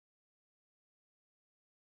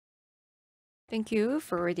Thank you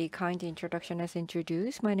for the kind introduction as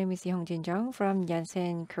introduced. My name is Jung from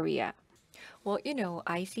Janssen, Korea. Well,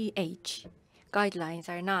 ICH guidelines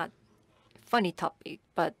are not funny topic,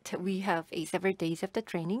 but we have several days of the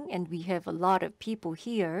training and we have a lot of people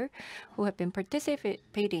here who have been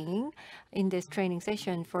participating in this training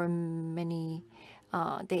session for many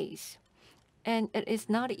days. And it is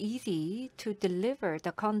not easy to deliver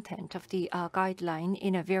the content of the guideline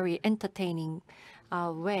in a very entertaining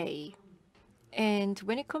way. And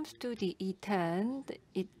when it comes to the E10,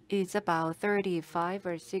 it is about 35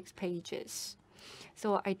 or 6 pages.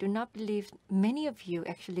 So I do not believe many of you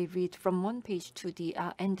actually read from one page to the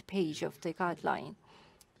end page of the guideline.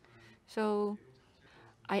 So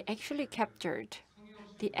I actually captured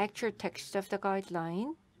the actual text of the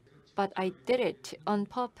guideline, but I did it on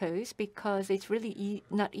purpose because it's really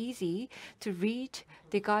not easy to read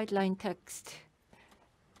the guideline text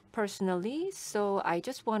personally, so I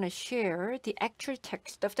just want to share the actual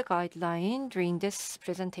text of the guideline during this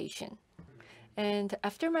presentation. And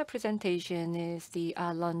after my presentation is the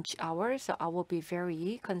lunch hour, so I will be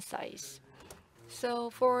very concise. So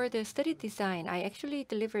for the study design, I actually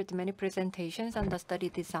delivered many presentations on the study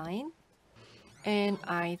design. And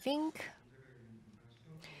I think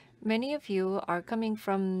many of you are coming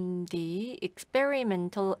from the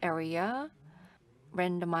experimental area,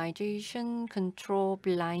 randomization, control,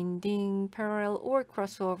 blinding, parallel or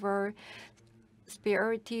crossover,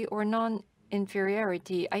 superiority or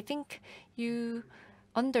non-inferiority. I think you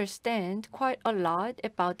understand quite a lot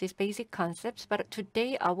about these basic concepts, but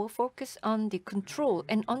today I will focus on the control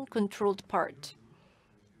and uncontrolled part.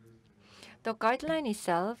 The guideline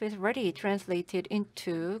itself is already translated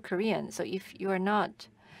into Korean, so if you are not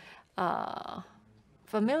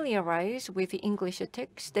familiarized with the English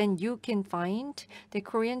text, then you can find the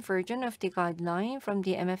Korean version of the guideline from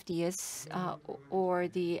the MFDS or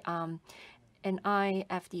the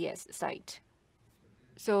NIFDS site.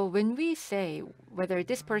 So when we say whether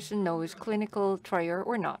this person knows clinical trial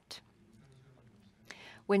or not,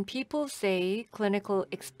 when people say clinical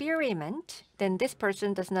experiment, then this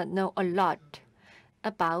person does not know a lot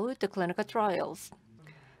about the clinical trials.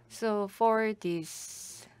 So for this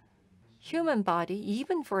human body,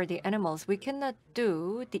 even for the animals, we cannot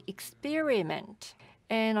do the experiment.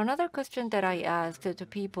 And another question that I asked to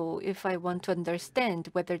people, if I want to understand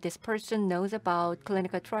whether this person knows about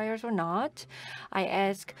clinical trials or not, I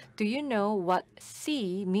ask, do you know what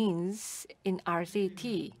C means in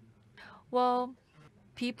RCT? Well,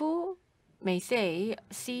 people may say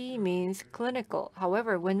C means clinical.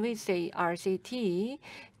 However, when we say RCT,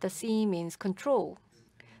 the C means control.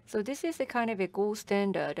 So this is a kind of a gold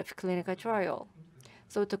standard of clinical trial.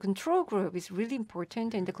 So the control group is really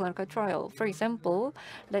important in the clinical trial. For example,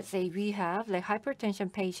 let's say we have like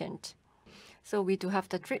hypertension patient. So we do have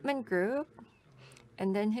the treatment group,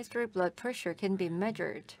 and then historic blood pressure can be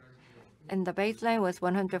measured. And the baseline was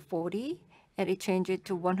 140, and it changed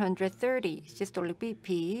to 130. Systolic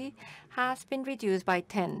BP has been reduced by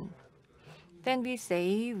 10. Then we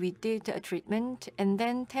say we did a treatment, and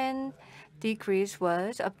then 10 decrease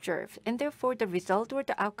was observed, and therefore the result or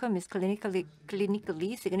the outcome is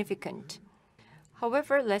clinically significant.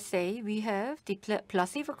 However, let's say we have the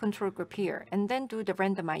placebo control group here, and then do the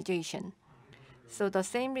randomization. So the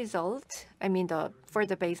same result, for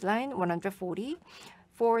the baseline, 140.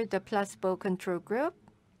 For the placebo control group,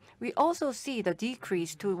 we also see the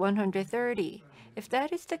decrease to 130. If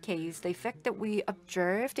that is the case, the effect that we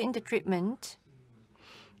observed in the treatment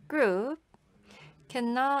group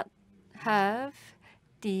cannot have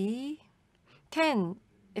the 10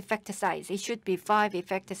 effect size. It should be 5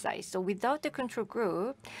 effect size. So without the control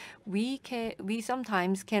group, we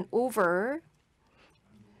sometimes can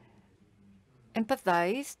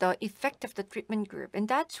emphasize the effect of the treatment group, and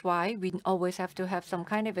that's why we always have to have some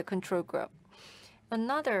kind of a control group.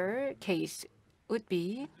 Another case would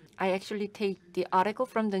be, I actually take the article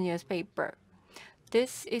from the newspaper.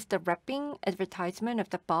 This is the wrapping advertisement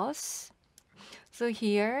of the bus. So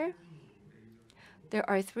here, there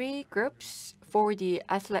are 3 groups for the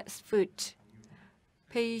athlete's foot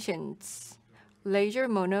patients: laser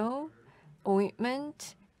mono,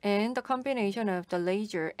 ointment, and the combination of the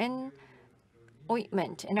laser and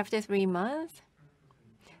ointment. And after 3 months,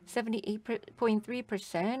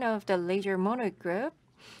 78.3% of the laser mono group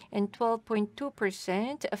and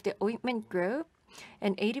 12.2% of the ointment group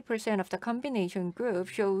and 80% of the combination group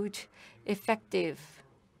showed effective.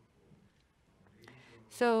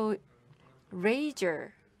 So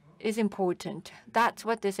laser is important. That's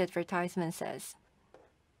what this advertisement says.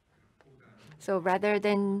 So rather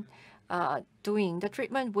than doing the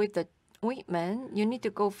treatment with the ointment, you need to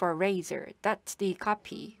go for laser. That's the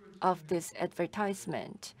copy of this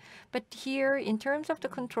advertisement. But here, in terms of the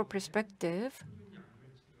control perspective,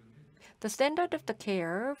 the standard of the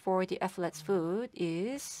care for the athlete's food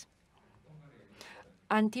is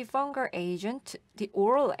antifungal agent, the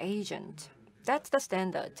oral agent. That's the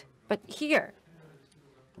standard. But here,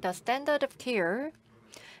 the standard of care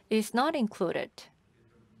is not included.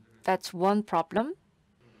 That's one problem.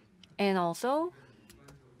 And also,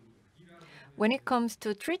 when it comes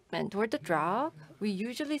to treatment or the drug, we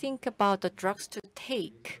usually think about the drugs to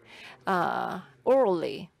take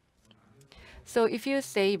orally. So if you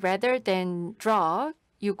say rather than drug,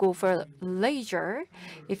 you go for laser,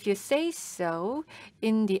 if you say so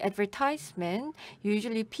in the advertisement,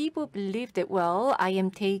 usually people believe that, well, I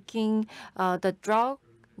am taking the drug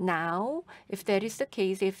now. If that is the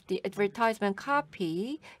case, if the advertisement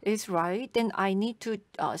copy is right, then I need to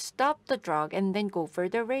stop the drug and then go for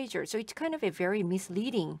the laser. So it's kind of a very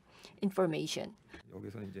misleading information.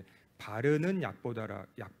 여기서는 이제 바르는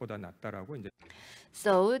약보다 낫다라고 이제.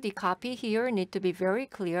 So the copy here need to be very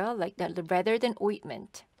clear, like that rather than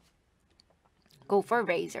ointment, go for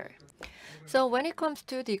razor. So when it comes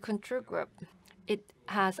to the control group, it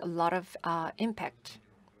has a lot of impact,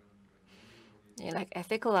 like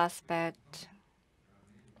ethical aspect,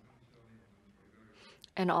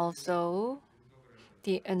 and also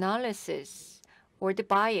the analysis or the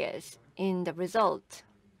bias in the result,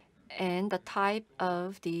 and the type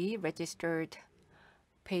of the registered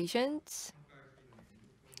patients,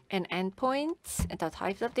 and endpoints, and the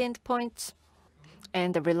types of the endpoints,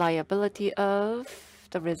 and the reliability of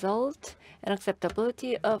the result, and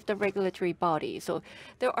acceptability of the regulatory body. So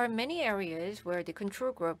there are many areas where the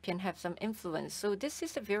control group can have some influence. So this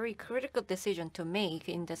is a very critical decision to make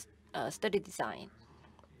in the study design.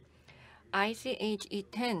 ICH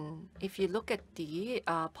E10, if you look at the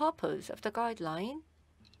purpose of the guideline,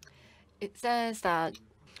 it says that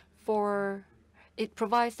it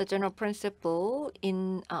provides the general principle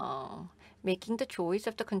in making the choice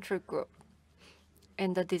of the control group,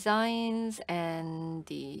 and the designs and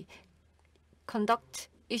the conduct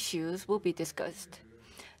issues will be discussed.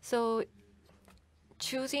 So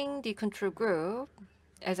choosing the control group,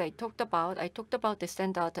 as I talked about the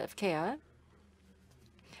standard of care,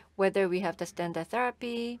 whether we have the standard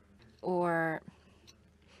therapy or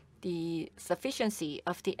the sufficiency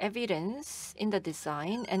of the evidence in the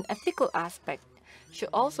design and ethical aspect should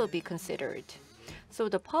also be considered. So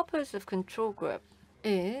the purpose of control group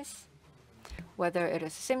is whether it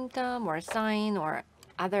is symptom or sign or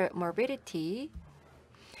other morbidity,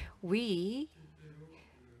 we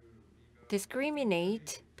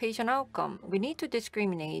discriminate patient outcome. We need to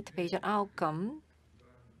discriminate patient outcome,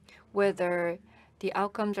 whether the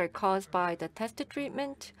outcomes are caused by the tested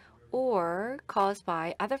treatment or caused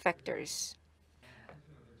by other factors.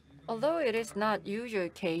 Although it is not usual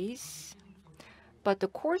case, but the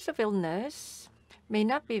course of illness may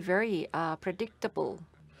not be very predictable.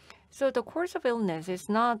 So the course of illness is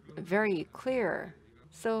not very clear.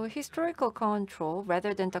 So historical control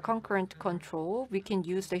rather than the concurrent control, we can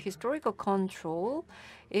use the historical control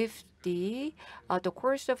if the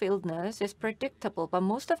course of illness is predictable. But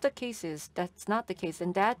most of the cases, that's not the case,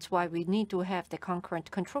 and that's why we need to have the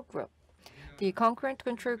concurrent control group. The concurrent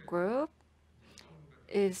control group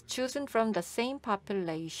is chosen from the same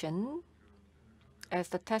population as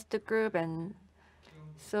the tested group, and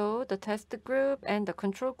so the tested group and the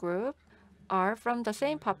control group are from the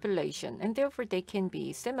same population, and therefore they can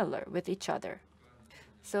be similar with each other.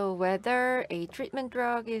 So whether a treatment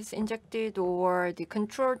drug is injected or the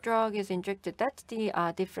control drug is injected, that's the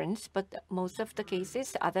difference. But most of the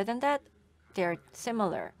cases, other than that, they're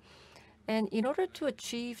similar. And in order to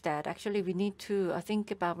achieve that, actually, we need to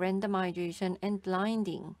think about randomization and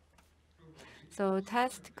blinding. So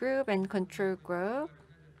test group and control group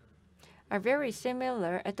are very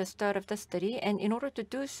similar at the start of the study, and in order to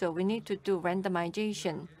do so, we need to do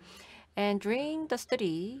randomization. And during the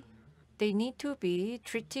study, they need to be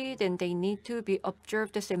treated and they need to be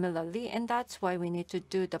observed similarly, and that's why we need to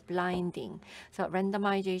do the blinding. So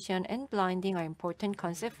randomization and blinding are important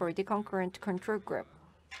concepts for the concurrent control group.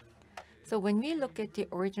 So when we look at the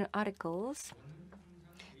original articles,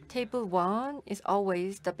 Table 1 is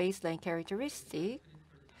always the baseline characteristic.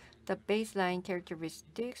 The baseline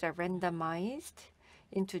characteristics are randomized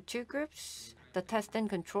into two groups, the test and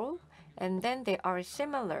control, and then they are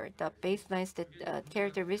similar. The baseline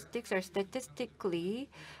characteristics are statistically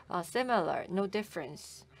similar, no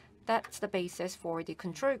difference. That's the basis for the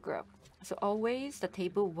control group. So always the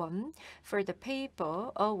table 1 for the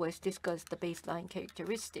paper always discuss the baseline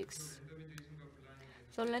characteristics.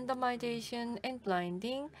 So randomization and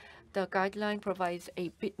blinding, the guideline provides a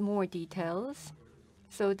bit more details.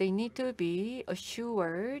 So they need to be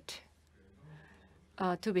assured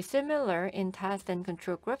to be similar in test and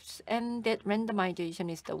control groups, and that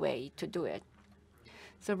randomization is the way to do it.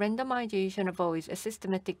 So randomization avoids a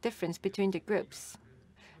systematic difference between the groups.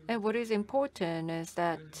 And what is important is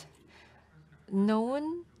that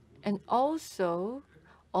known and also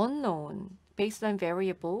unknown baseline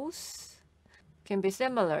variables can be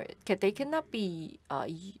similar. They cannot be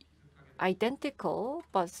identical,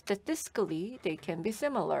 but statistically they can be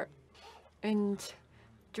similar. And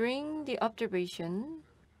during the observation,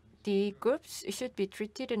 the groups should be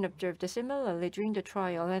treated and observed similarly during the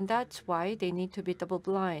trial, and that's why they need to be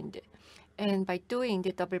double-blind. And by doing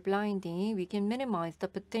the double-blinding, we can minimize the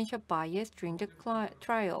potential bias during the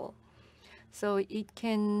trial. So it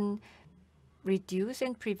can reduce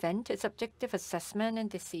and prevent subjective assessment and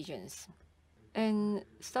decisions. And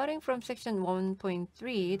starting from section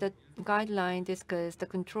 1.3, the guideline discusses the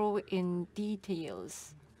control in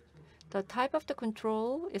details. The type of the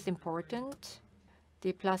control is important.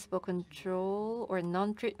 The placebo control or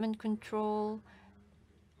non-treatment control,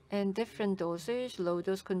 and different dosage, low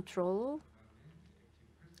dose control,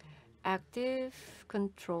 active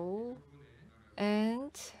control,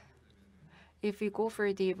 and if we go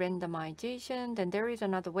for the randomization, then there is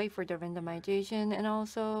another way for the randomization, and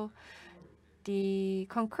also the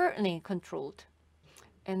concurrently controlled,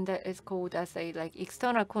 and that is called as a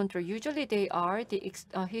external control. Usually they are the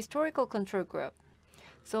historical control group.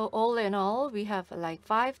 So all in all, we have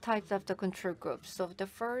 5 types of the control groups. So the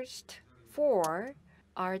first 4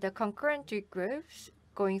 are the concurrent groups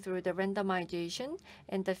going through the randomization,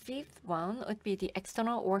 and the 5th one would be the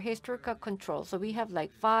external or historical control. So we have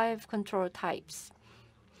 5 control types.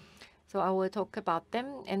 So I will talk about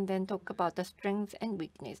them and then talk about the strengths and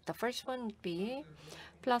weakness. The first one would be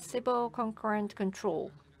placebo concurrent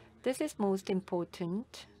control. This is most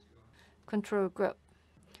important control group.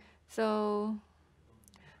 So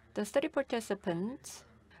the study participants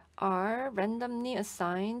are randomly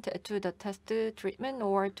assigned to the tested treatment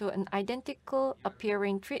or to an identical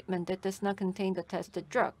appearing treatment that does not contain the tested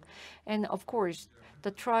drug. And of course,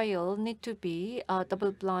 the trial need to be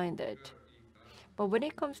double-blinded. But when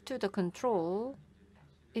it comes to the control,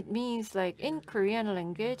 it means in Korean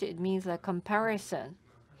language, it means comparison.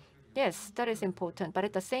 Yes, that is important. But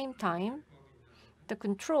at the same time, the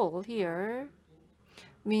control here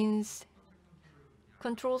means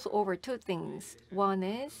controls over 2 things. One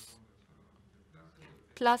is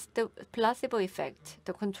the placebo effect,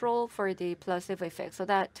 the control for the placebo effect, so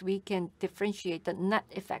that we can differentiate the net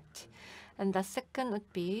effect. And the second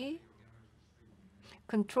would be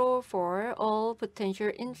control for all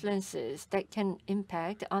potential influences that can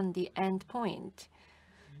impact on the end point.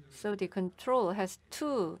 So the control has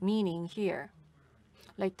 2 meaning here,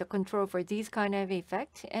 like the control for these kind of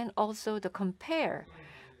effects and also the compare,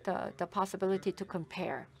 the possibility to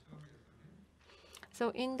compare. So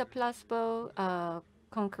in the placebo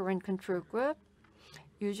concurrent control group,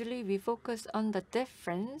 usually we focus on the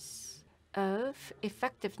difference of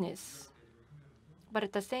effectiveness. But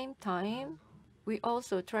at the same time, we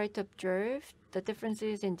also try to observe the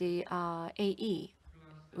differences in the AE,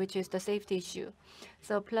 which is the safety issue.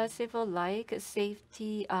 So placebo-like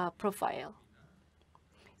safety profile.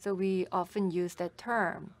 So we often use that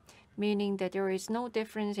term, meaning that there is no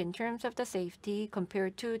difference in terms of the safety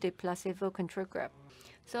compared to the placebo control group.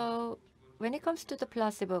 So when it comes to the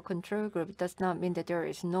placebo control group, it does not mean that there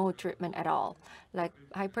is no treatment at all. Like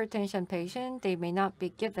hypertension patients, they may not be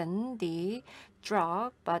given the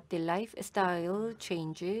drug, but the lifestyle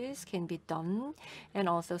changes can be done, and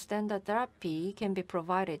also standard therapy can be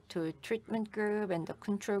provided to a treatment group and the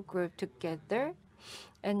control group together,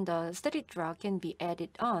 and the study drug can be added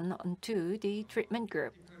on onto the treatment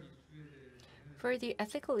group. For the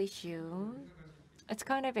ethical issue, it's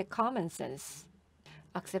kind of a common sense.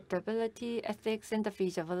 Acceptability, ethics, and the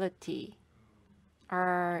feasibility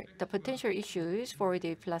are the potential issues for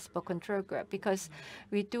the placebo control group, because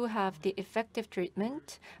we do have the effective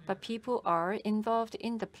treatment, but people are involved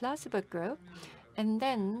in the placebo group, and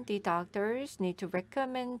then the doctors need to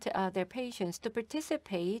recommend their patients to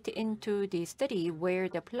participate into the study where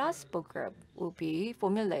the placebo group will be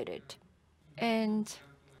formulated. And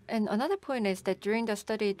another point is that during the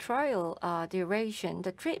study trial duration,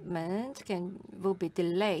 the treatment will be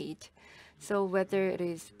delayed. So whether it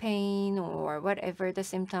is pain or whatever the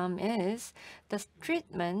symptom is, the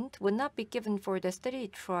treatment would not be given for the study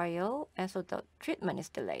trial, and so the treatment is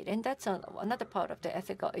delayed. And that's another part of the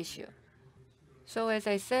ethical issue. So as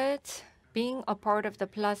I said, being a part of the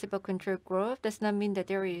placebo control group does not mean that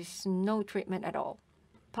there is no treatment at all.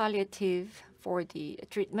 Palliative for the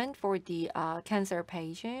treatment for the cancer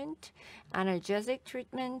patient, analgesic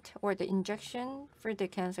treatment or the injection for the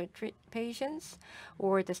cancer patients,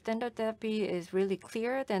 or the standard therapy is really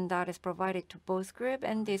clear, then that is provided to both group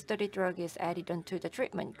and the study drug is added onto the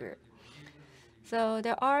treatment group. So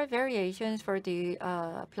there are variations for the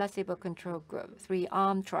placebo control group,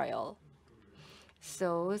 3-arm trial.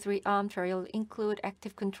 So 3-arm trial include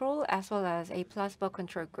active control as well as a placebo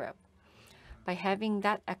control group. By having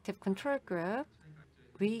that active control group,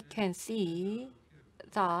 we can see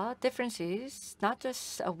the differences, not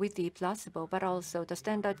just with the placebo, but also the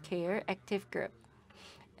standard care active group.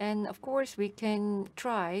 And of course, we can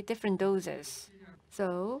try different doses.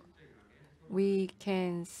 So we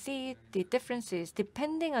can see the differences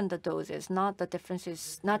depending on the doses, not the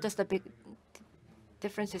differences, not just the big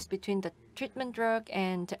differences between the treatment drug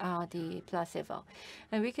and the placebo.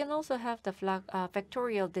 And we can also have the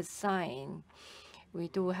factorial design. We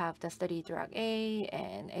do have the study drug A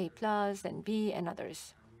and A plus and B and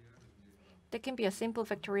others. There can be a simple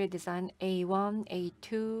factorial design, A1,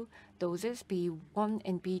 A2 doses, B1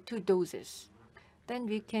 and B2 doses. Then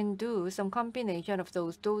we can do some combination of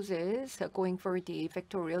those doses going for the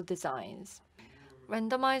factorial designs.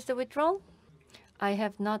 Randomized withdrawal? I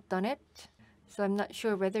have not done it, so I'm not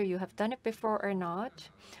sure whether you have done it before or not.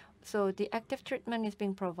 So the active treatment is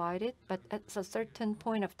being provided, but at a certain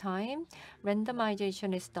point of time,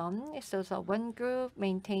 randomization is done. So one group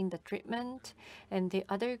maintain the treatment and the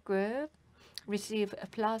other group receive a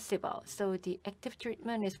placebo. So the active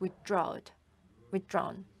treatment is withdrawn.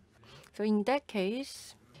 So in that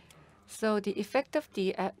case, so the effect of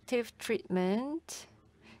the active treatment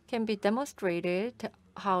can be demonstrated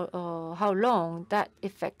how long that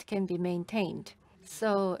effect can be maintained.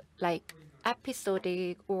 So like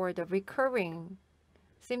episodic or the recurring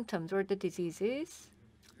symptoms or the diseases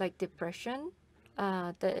like depression,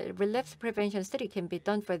 the relapse prevention study can be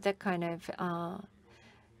done for that kind of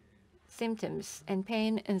symptoms, and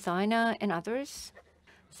pain, angina, and others.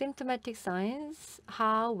 Symptomatic signs,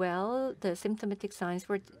 how well the symptomatic signs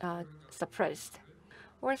were suppressed.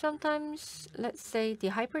 Or sometimes, let's say the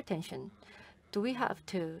hypertension. Do we have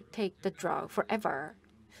to take the drug forever?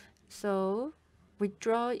 So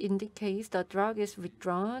withdrawal indicates the drug is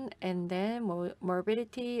withdrawn, and then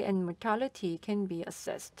morbidity and mortality can be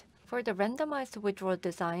assessed. For the randomized withdrawal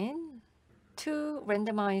design, 2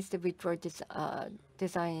 randomized withdrawal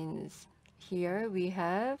designs. Here we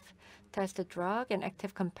have tested drug and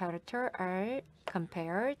active comparator are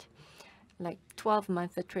compared, like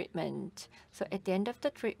 12-month treatment. So at the end of the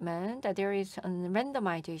treatment, there is a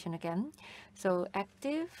randomization again. So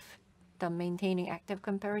active, the maintaining active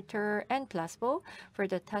comparator and placebo. For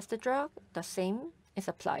the tested drug, the same is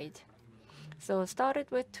applied. So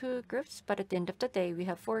started with 2 groups, but at the end of the day, we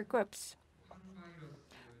have 4 groups.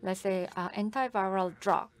 Let's say antiviral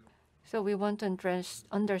drug. So we want to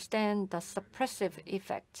understand the suppressive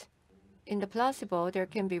effect. In the placebo, there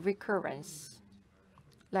can be recurrence.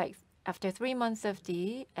 Like after 3 months of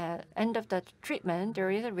the end of the treatment, there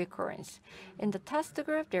is a recurrence. In the test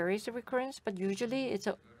group, there is a recurrence, but usually it's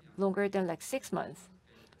longer than like 6 months.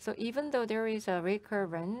 So even though there is a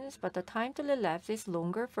recurrence, but the time to relapse is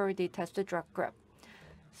longer for the tested drug group.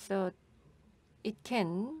 So it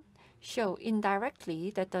can show indirectly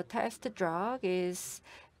that the tested drug is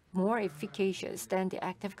more efficacious than the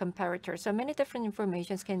active comparator. So many different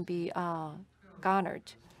informations can be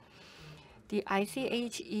garnered. The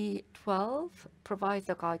ICH E10 provides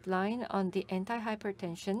a guideline on the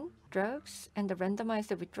antihypertension drugs, and the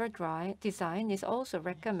randomized withdrawal design is also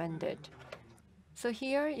recommended. So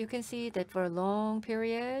here you can see that for a long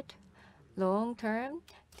period, long term,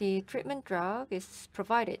 the treatment drug is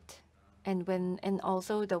provided. And when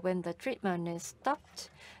the treatment is stopped,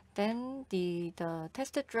 then the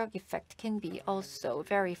tested drug effect can be also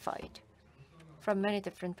verified from many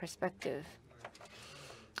different perspectives.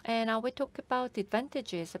 And now we talk about the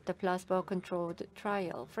advantages of the placebo-controlled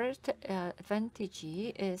trial. First advantage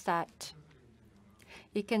is that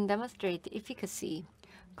it can demonstrate efficacy.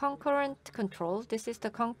 Concurrent control, this is the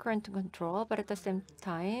concurrent control, but at the same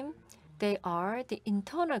time, they are the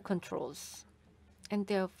internal controls. And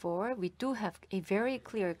therefore, we do have a very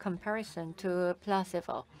clear comparison to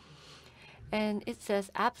placebo. And it says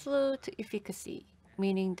absolute efficacy,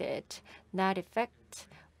 meaning that not effect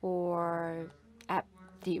or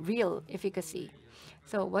the real efficacy.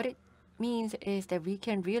 So what it means is that we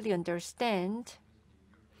can really understand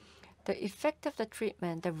the effect of the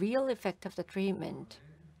treatment, the real effect of the treatment.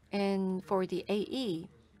 And for the AE,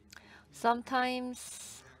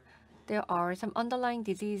 sometimes there are some underlying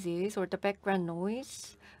diseases or the background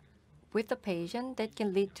noise with the patient that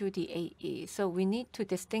can lead to the AE. So we need to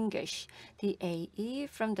distinguish the AE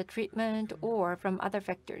from the treatment or from other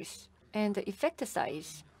factors. And the effect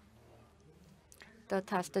size, the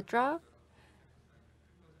tested drug,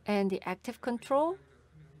 and the active control,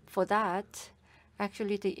 for that,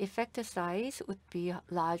 actually the effect size would be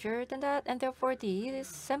larger than that, and therefore the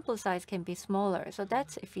sample size can be smaller. So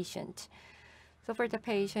that's efficient. So for the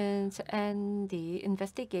patients and the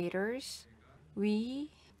investigators, we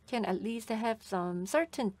can at least have some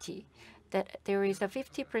certainty that there is a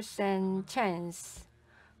 50% chance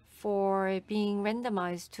for being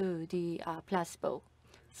randomized to the placebo.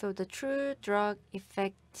 So the true drug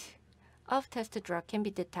effect of tested drug can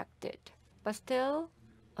be detected. But still,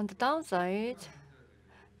 on the downside,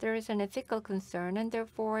 there is an ethical concern, and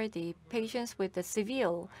therefore the patients with the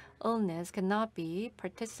severe illness cannot be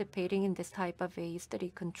participating in this type of a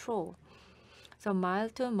study control. So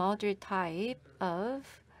mild to moderate type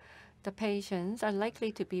of the patients are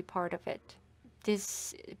likely to be part of it.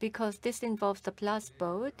 Because this involves the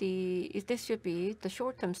placebo, this should be the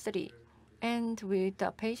short-term study. And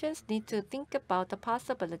the patients need to think about the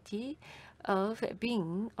possibility of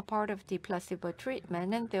being a part of the placebo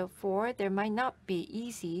treatment, and therefore there might not be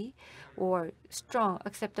easy or strong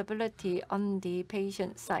acceptability on the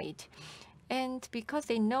patient side. And because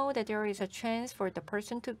they know that there is a chance for the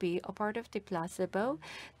person to be a part of the placebo,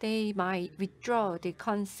 they might withdraw the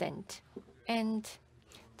consent. And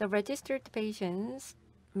the registered patients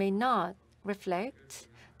may not reflect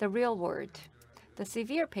the real world. The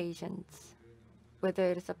severe patients,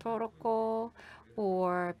 whether it's a protocol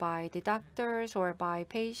or by the doctors or by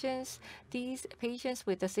patients, these patients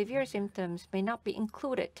with the severe symptoms may not be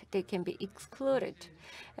included. They can be excluded.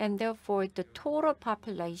 And therefore, the total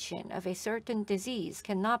population of a certain disease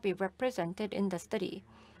cannot be represented in the study.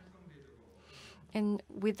 And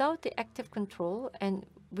without the active control and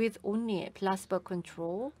with only a placebo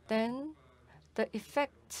control, then the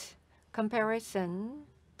effect comparison,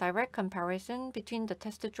 direct comparison between the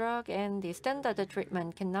tested drug and the standard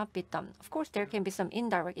treatment cannot be done. Of course, there can be some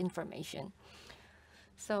indirect information.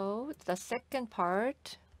 So the second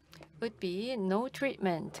part would be no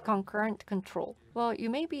treatment, concurrent control. Well, you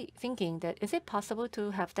may be thinking that is it possible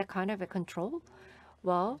to have that kind of a control?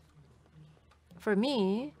 Well, for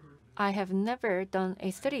me, I have never done a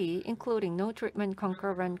study including no treatment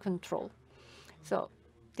concurrent control. So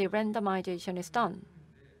the randomization is done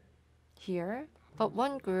here, but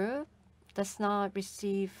one group does not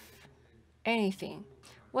receive anything.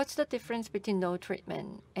 What's the difference between no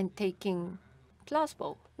treatment and taking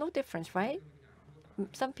placebo? No difference, right?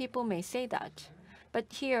 Some people may say that. But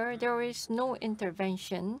here, there is no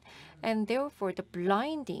intervention, and therefore the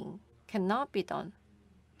blinding cannot be done.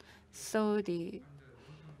 So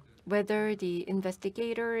whether the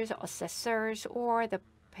investigators, assessors, or the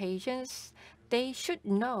patients, they should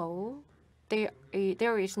know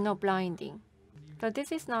there is no blinding. So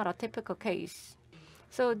this is not a typical case.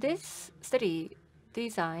 So this study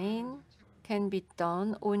design can be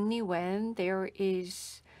done only when there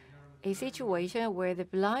is a situation where the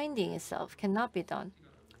blinding itself cannot be done.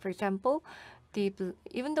 For example,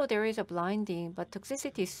 even though there is a blinding, but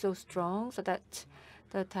toxicity is so strong so that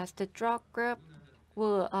the tested drug group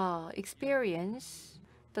will experience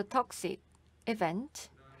the toxic event.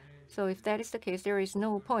 So if that is the case, there is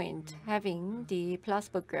no point having the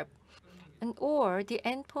placebo group. Or the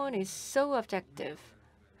endpoint is so objective,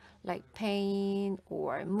 like pain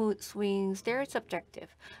or mood swings, they're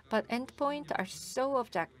subjective. But endpoints are so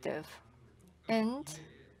objective. And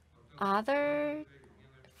other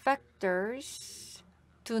factors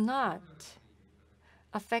do not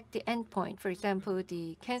affect the endpoint. For example,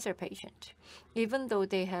 the cancer patient, even though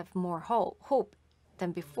they have more hope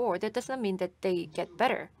than before, that does not mean that they get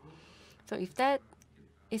better. So if that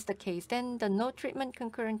is the case, then the no treatment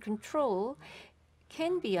concurrent control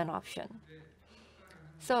can be an option.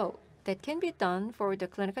 So that can be done for the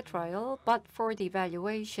clinical trial, but for the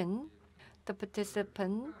evaluation, the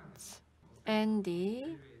participants and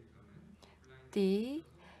the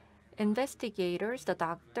investigators, the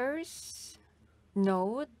doctors,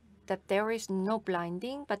 know that there is no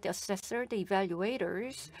blinding, but the assessor, the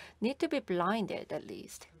evaluators, need to be blinded at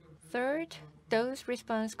least. Third, dose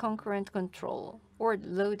response concurrent control or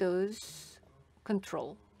low dose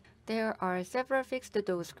control. There are several fixed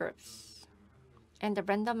dose groups, and the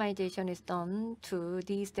randomization is done to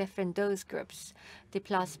these different dose groups. The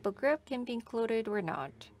placebo group can be included or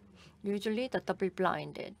not. Usually the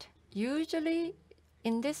double-blinded. Usually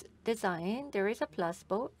in this design, there is a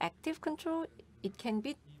placebo active control. It can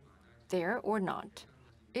be there or not.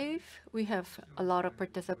 If we have a lot of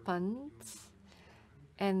participants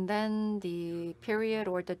And then the period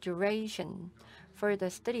or the duration for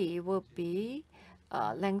the study will be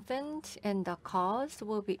lengthened, and the cost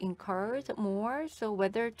will be incurred more. So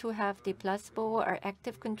whether to have the placebo or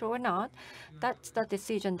active control or not, that's the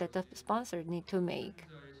decision that the sponsor need to make.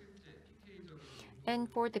 And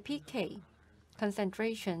for the PK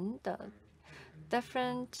concentration, the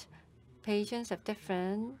different patients have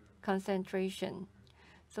different concentration.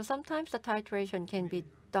 So sometimes the titration can be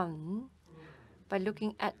done by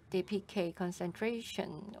looking at the PK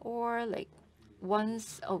concentration, or like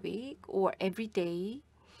once a week or every day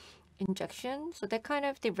injection. So that kind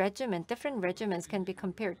of the regimen, different regimens can be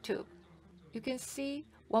compared to. You can see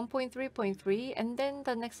 1.3.3, and then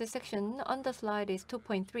the next section on the slide is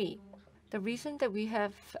 2.3. The reason that we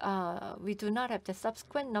do not have the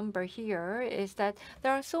subsequent number here is that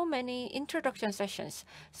there are so many introduction sessions.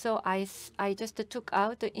 So I just took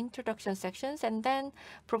out the introduction sections and then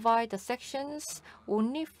provide the sections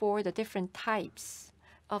only for the different types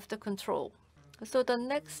of the control. So the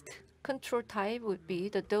next control type would be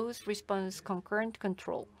the dose response concurrent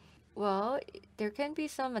control. Well, there can be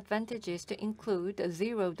some advantages to include a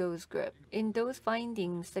zero dose group. In dose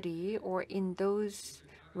finding study or in dose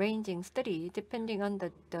ranging study, depending on the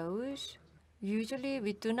dose, usually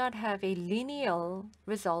we do not have a linear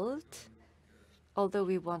result, although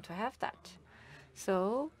we want to have that.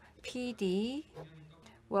 So PD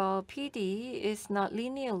is not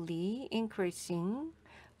linearly increasing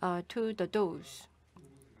to the dose.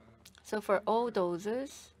 So for all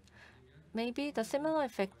doses, maybe the similar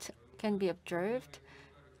effect can be observed.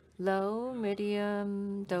 Low,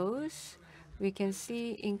 medium dose, we can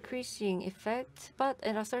see increasing effect, but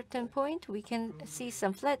at a certain point, we can see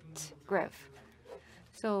some flat graph.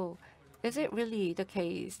 So is it really the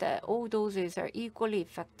case that all doses are equally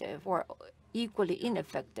effective or equally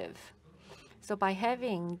ineffective? So by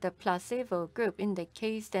having the placebo group in the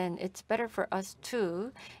case, then it's better for us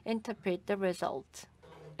to interpret the result.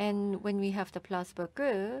 And when we have the placebo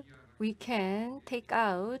group, we can take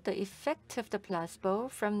out the effect of the placebo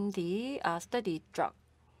from the studied drug.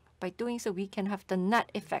 By doing so, we can have the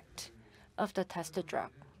net effect of the tested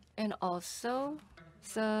drug. And also,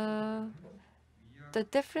 so the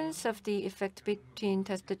difference of the effect between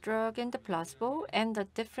tested drug and the placebo, and the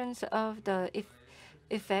difference of the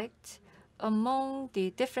effect among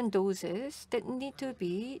the different doses that need to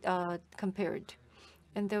be compared.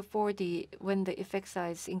 And therefore, when the effect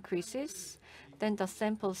size increases, then the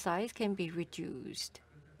sample size can be reduced.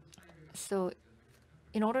 So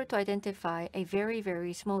in order to identify a very,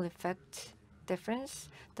 very small effect difference,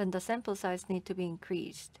 then the sample size need to be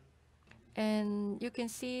increased. And you can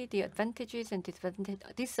see the advantages and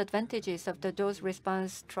disadvantages of the dose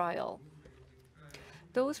response trial.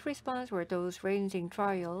 Dose response or dose ranging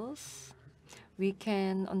trials, we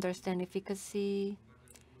can understand efficacy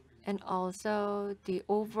and also the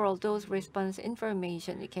overall dose response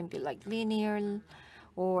information. It can be like linear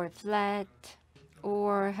or flat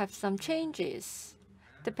or have some changes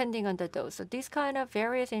depending on the dose. So this kind of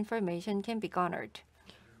various information can be garnered.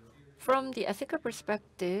 From the ethical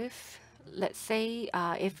perspective, let's say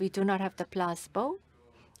if we do not have the placebo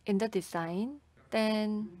in the design,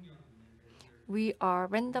 then the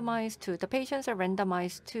patients are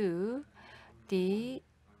randomized to the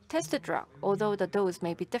tested drug, although the dose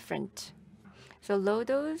may be different. So low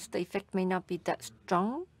dose, the effect may not be that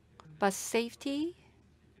strong, but safety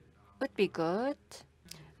would be good.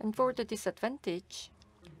 And for the disadvantage,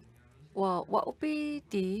 well, what would be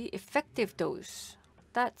the effective dose?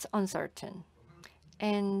 That's uncertain.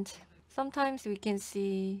 And sometimes we can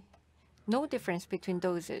see no difference between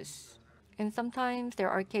doses. And sometimes there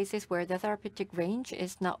are cases where the therapeutic range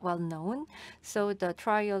is not well known, so the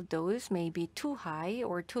trial dose may be too high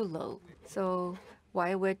or too low. So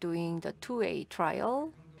while we're doing the 2A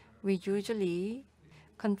trial, we usually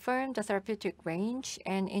confirm the therapeutic range,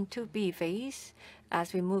 and in 2B phase,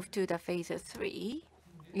 as we move to the phase 3,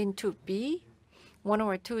 in 2B, one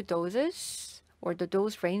or two doses or the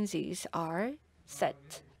dose ranges are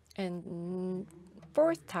set. And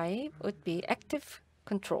fourth type would be active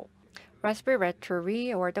control.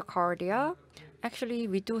 Respiratory or the cardiac, actually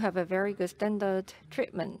we do have a very good standard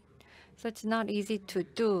treatment. So it's not easy to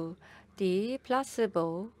do the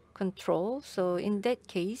placebo control. So in that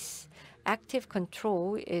case, active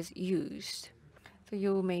control is used. So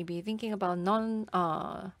you may be thinking about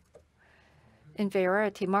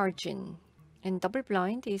non-inferiority margin, and double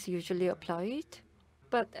blind is usually applied.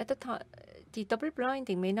 But at the time, the double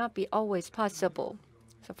blinding may not be always possible.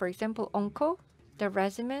 So for example, onco, the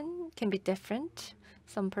regimen can be different.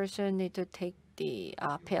 Some person need to take the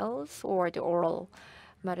pills or the oral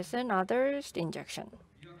medicine, others the injection.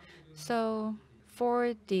 So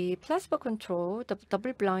For the placebo control, the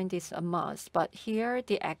double blind is a must, but here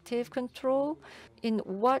the active control, in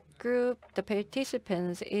what group the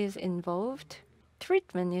participants is involved,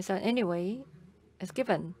 treatment is anyway is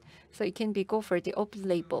given, so it can be go for the open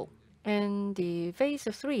label. And the phase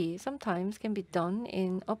 3 sometimes can be done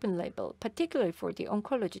in open label, particularly for the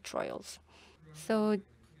oncology trials. So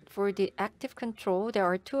for the active control, there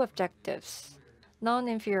are two objectives: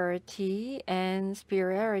 non-inferiority and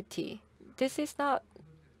superiority. This is not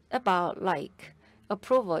about like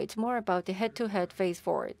approval. It's more about the head-to-head phase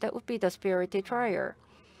 4. That would be the superiority trial.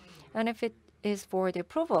 And if it is for the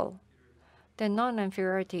approval, then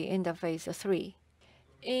non-inferiority in the phase 3.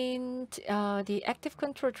 In the active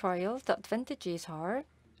control trials, the advantages are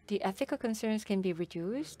the ethical concerns can be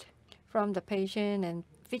reduced. From the patient and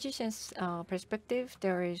physician's perspective,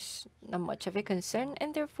 there is not much of a concern,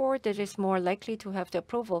 and therefore there is more likely to have the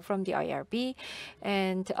approval from the IRB,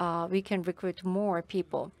 and we can recruit more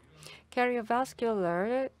people.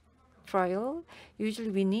 Cardiovascular trial,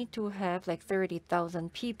 usually we need to have like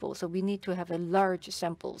 30,000 people, so we need to have a large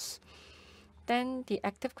samples. Then the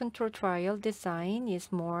active control trial design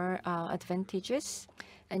is more advantageous.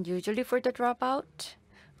 And usually for the dropout,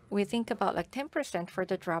 we think about like 10% for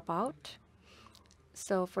the dropout.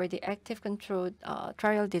 So for the active control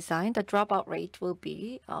trial design, the dropout rate will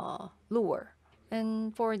be lower.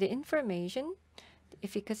 And for the information, the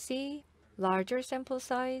efficacy, larger sample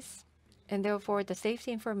size, and therefore the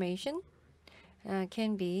safety information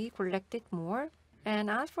can be collected more. And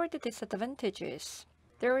as for the disadvantages,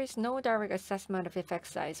 there is no direct assessment of effect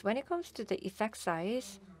size. When it comes to the effect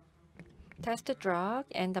size, tested drug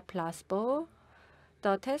and the placebo,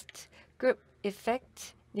 the test group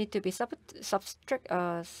effect need to be subtracted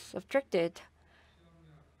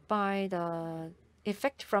by the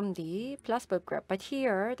effect from the placebo group. But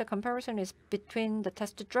here, the comparison is between the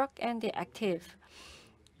tested drug and the active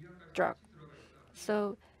drug.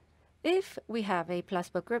 So if we have a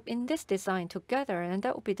placebo group in this design together, and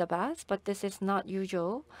that would be the best, but this is not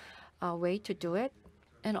usual way to do it.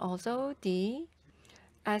 And also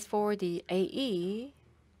as for the AE,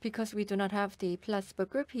 because we do not have the placebo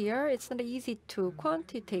group here, it's not easy to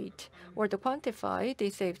quantitate or to quantify the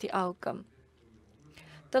safety outcome.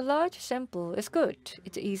 The large sample is good.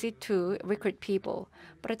 It's easy to recruit people,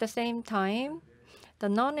 but at the same time, the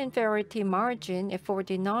non-inferiority margin, for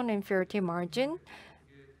the non-inferiority margin,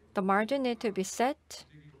 the margin need to be set,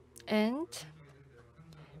 and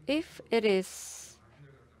if it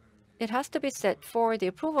has to be set for the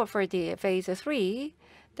approval for the phase 3,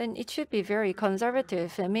 then it should be very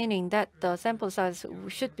conservative, meaning that the sample size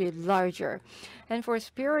should be larger. And for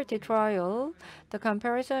superiority trial, the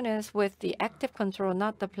comparison is with the active control,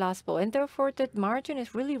 not the placebo, and therefore the margin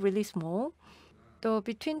is really, really small. Though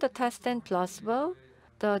between the test and placebo,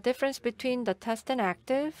 the difference between the test and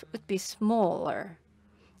active would be smaller.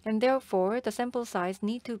 And therefore, the sample size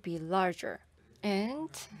need to be larger. And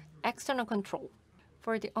external control.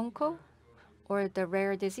 For the onco or the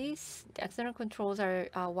rare disease, the external controls are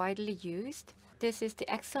widely used. This is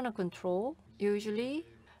the external control. Usually,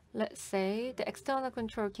 let's say the external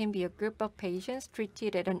control can be a group of patients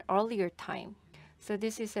treated at an earlier time. So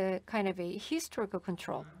this is a kind of a historical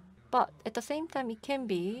control. But at the same time, it can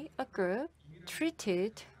be a group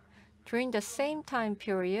treated during the same time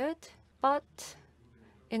period, but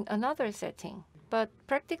in another setting. But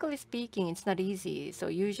practically speaking, it's not easy. So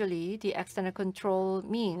usually the external control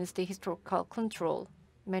means the historical control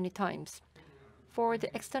many times. For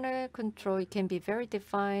the external control, it can be very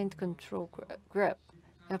defined control group.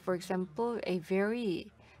 For example, a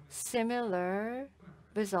very similar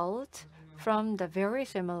result from the very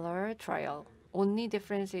similar trial. Only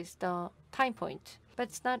difference is the time point. But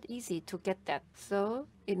it's not easy to get that. So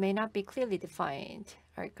it may not be clearly defined.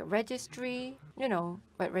 Like a registry, you know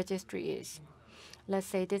what registry is. Let's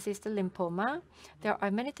say this is the lymphoma. There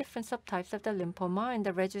are many different subtypes of the lymphoma, and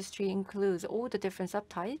the registry includes all the different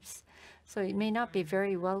subtypes. So it may not be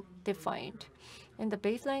very well defined. And the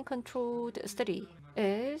baseline controlled study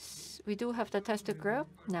is, we do have the tested group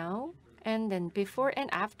now, and then before and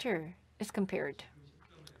after is compared.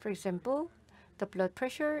 For example, the blood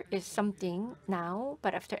pressure is something now,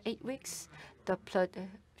 but after 8 weeks, the blood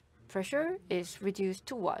pressure is reduced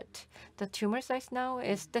to what? The tumor size now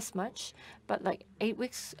is this much, but like 8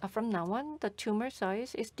 weeks from now on, the tumor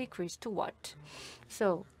size is decreased to what?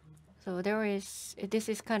 So this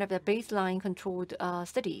is kind of the baseline controlled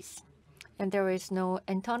studies. And there is no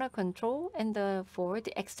internal control and therefore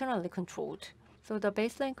the externally controlled. So the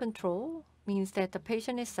baseline control means that the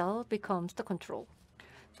patient itself becomes the control.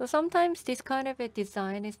 So sometimes this kind of a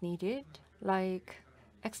design is needed, like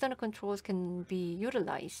external controls can be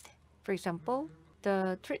utilized. For example,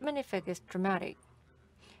 the treatment effect is dramatic.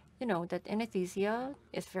 You know that anesthesia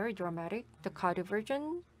is very dramatic. The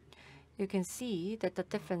cardioversion, you can see that the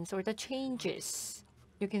difference or the changes.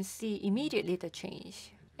 You can see immediately the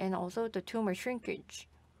change, and also the tumor shrinkage.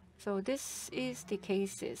 So this is the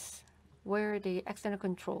cases where the external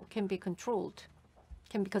control can be controlled,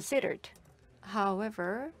 can be considered.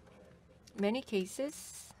 However, many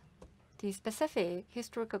cases, the specific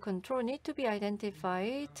historical control need to be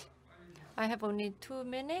identified. I have only 2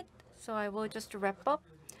 minutes, so I will just wrap up.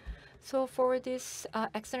 So for this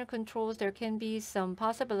external controls, there can be some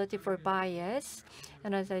possibility for bias.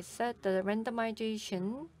 And as I said, the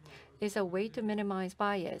randomization is a way to minimize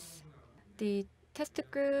bias. The test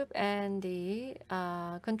group and the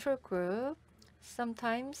control group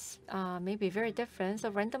sometimes may be very different. So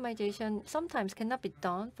randomization sometimes cannot be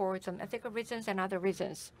done for some ethical reasons and other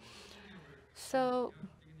reasons. So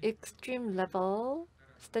extreme level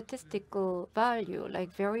statistical value, like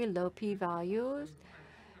very low p-values,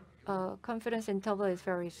 confidence interval is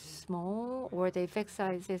very small, or the effect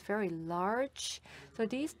size is very large. So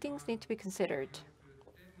these things need to be considered.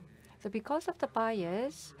 So because of the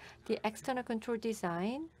bias, the external control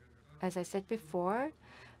design, as I said before,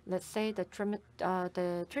 let's say the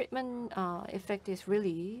treatment effect is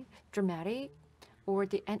really dramatic, or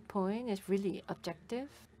the endpoint is really objective.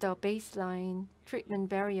 The baseline treatment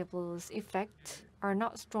variables effect are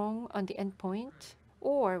not strong on the endpoint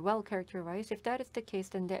or well characterized. If that is the case,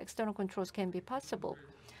 then the external controls can be possible.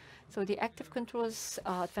 So the active controls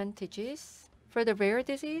advantages. For the rare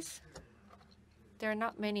disease, there are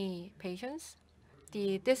not many patients.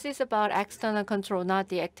 This is about external control, not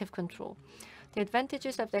the active control. The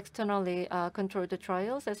advantages of the externally controlled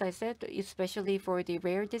trials, as I said, especially for the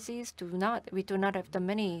rare disease, we do not have the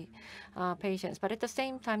many patients. But at the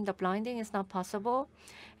same time, the blinding is not possible,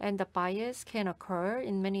 and the bias can occur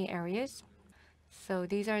in many areas. So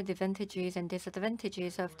these are the advantages and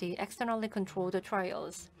disadvantages of the externally controlled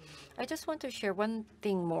trials. I just want to share one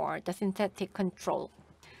thing more, the synthetic control.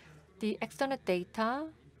 The external data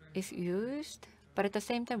is used, but at the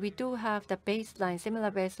same time, we do have the baseline,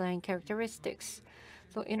 similar baseline characteristics.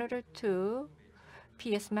 So in order to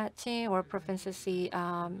PS matching or propensity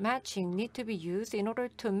matching need to be used in order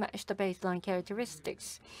to match the baseline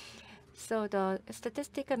characteristics. So the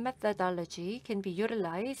statistical methodology can be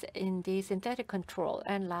utilized in the synthetic control.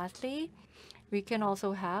 And lastly, we can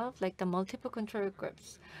also have like the multiple control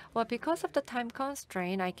groups. Well, because of the time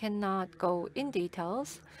constraint, I cannot go in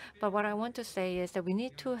details. But what I want to say is that we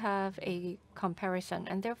need to have a comparison,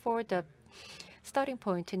 and therefore the starting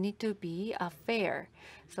point need to be fair.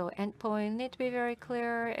 So endpoint need to be very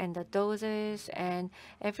clear, and the doses and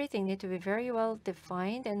everything need to be very well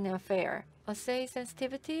defined and fair. Assay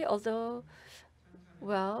sensitivity, although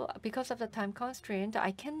well, because of the time constraint,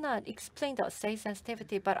 I cannot explain the assay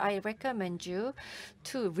sensitivity, but I recommend you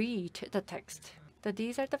to read the text.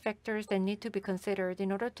 These are the factors that need to be considered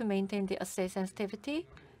in order to maintain the assay sensitivity.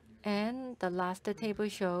 And the last table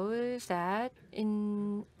shows that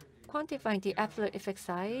in quantifying the absolute effect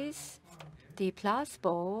size, the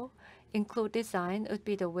plausible include design would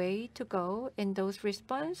be the way to go. In dose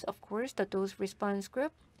response, of course, the dose response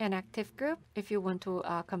group and active group, if you want to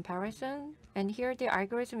comparison. And here the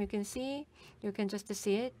algorithm, you can just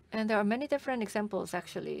see it. And there are many different examples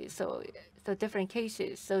actually. So the different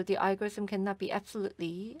cases. So the algorithm cannot be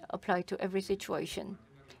absolutely applied to every situation.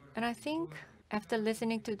 And I think after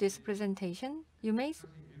listening to this presentation, you may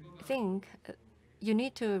think you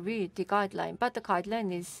need to read the guideline, but the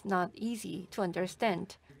guideline is not easy to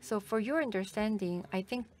understand. So for your understanding, I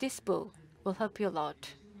think this book will help you a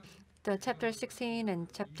lot. The chapter 16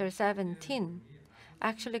 and chapter 17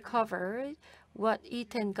 actually covered what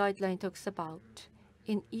E10 guideline talks about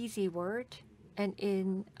in easy word and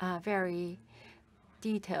in very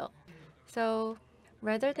detail. So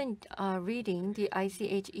rather than reading the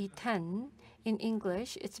ICH E10 in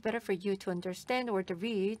English, it's better for you to understand or to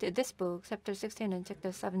read this book, chapter 16 and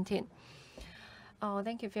chapter 17.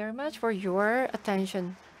 Thank you very much for your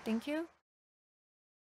attention. Thank you.